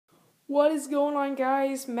What is going on,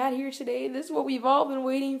 guys? Matt here today. This is what we've all been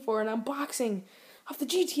waiting for, an unboxing of the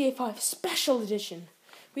GTA 5 Special Edition.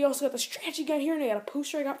 We also got the strategy guide here, and I got a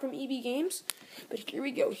poster I got from EB Games. But here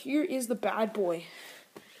we go. Here is the bad boy.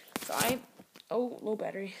 Low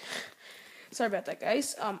battery. Sorry about that,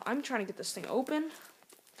 guys. I'm trying to get this thing open.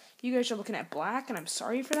 You guys are looking at black, and I'm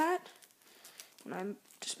sorry for that. And I'm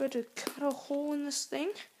just about to cut a hole in this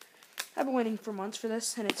thing. I've been waiting for months for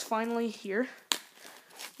this, and it's finally here.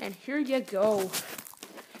 And here you go.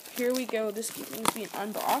 Here we go. This game's being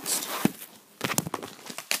unboxed.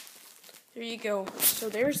 There you go. So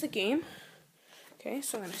there's the game. Okay,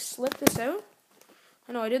 so I'm going to slip this out.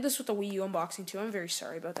 I know I did this with the Wii U unboxing too. I'm very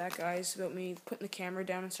sorry about that, guys, about me putting the camera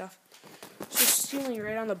down and stuff. It's just sealing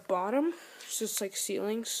right on the bottom. It's just like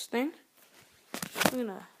sealings thing. I'm going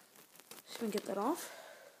to see if I can get that off.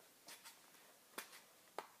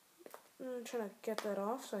 I'm trying to get that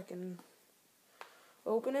off so I can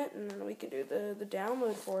open it, and then we can do the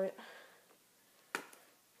download for it.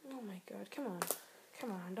 Oh my god, come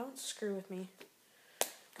on, don't screw with me.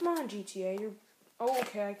 Come on, GTA, you're... Oh,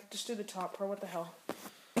 okay, I could just do the top part, what the hell.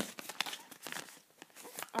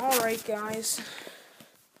 Alright, guys.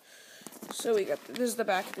 So we got, this is the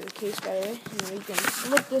back of the case, by the way, and we can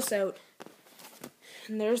flip this out.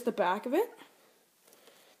 And there's the back of it.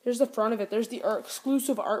 There's the front of it. There's the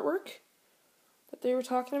exclusive artwork that they were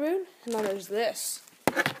talking about. And then there's this.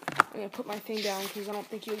 I'm going to put my thing down because I don't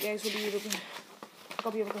think you guys will be able to...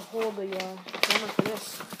 I'll be able to hold the camera for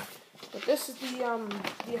this. But this is the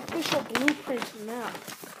official blueprint map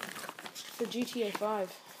for GTA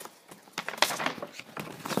 5.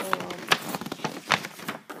 So,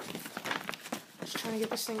 just trying to get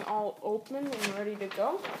this thing all open and ready to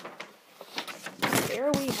go.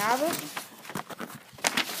 There we have it.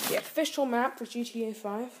 The official map for GTA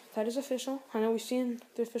 5. That is official. I know we've seen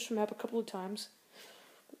the official map a couple of times.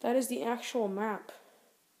 But that is the actual map.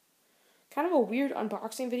 Kind of a weird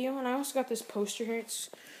unboxing video. And I also got this poster here. It's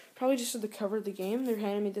probably just the cover of the game. They're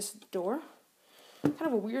handing me this at the door. Kind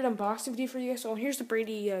of a weird unboxing video for you guys. So here's the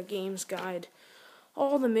Brady Games guide.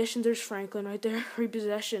 All the missions. There's Franklin right there.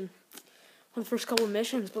 Repossession. One of the first couple of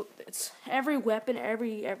missions. But it's every weapon,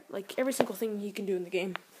 every single thing you can do in the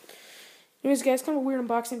game. Anyways, guys, kind of a weird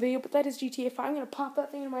unboxing video, but that is GTA 5. I'm going to pop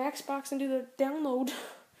that thing in my Xbox and do the download,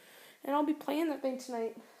 and I'll be playing that thing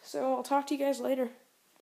tonight. So I'll talk to you guys later.